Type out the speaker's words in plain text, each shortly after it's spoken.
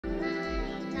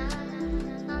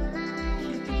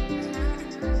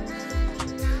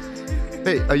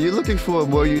Hey, are you looking for a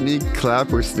more unique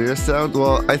clap or snare sound?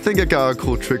 Well, I think I got a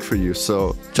cool trick for you,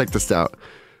 so check this out.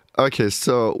 Okay,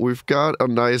 so we've got a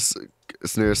nice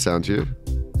snare sound here,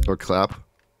 or clap.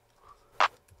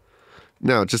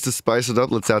 Now, just to spice it up,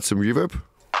 let's add some reverb.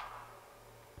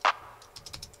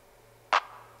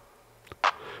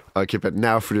 Okay, but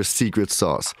now for the secret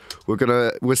sauce.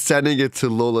 We're sending it to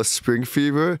Lola Spring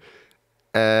Fever,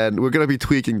 and we're gonna be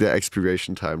tweaking the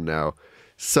expiration time now.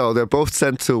 So they're both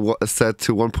set to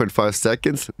 1.5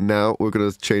 seconds. Now we're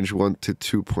gonna change one to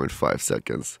 2.5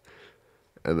 seconds.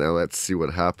 And now let's see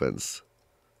what happens.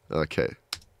 Okay.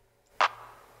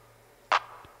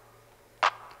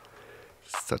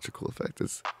 Such a cool effect.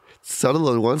 It's subtle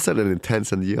on one side and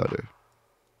intense on the other.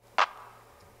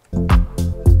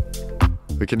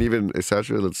 We can even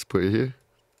exaggerate. Let's put it here.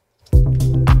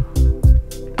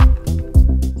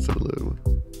 So a little,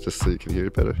 just so you can hear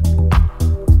it better.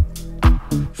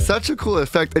 Such a cool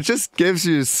effect. It just gives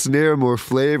you snare more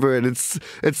flavor, and it's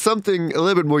something a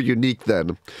little bit more unique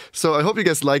then. So I hope you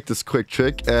guys like this quick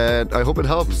trick, and I hope it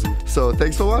helps. So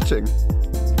thanks for watching.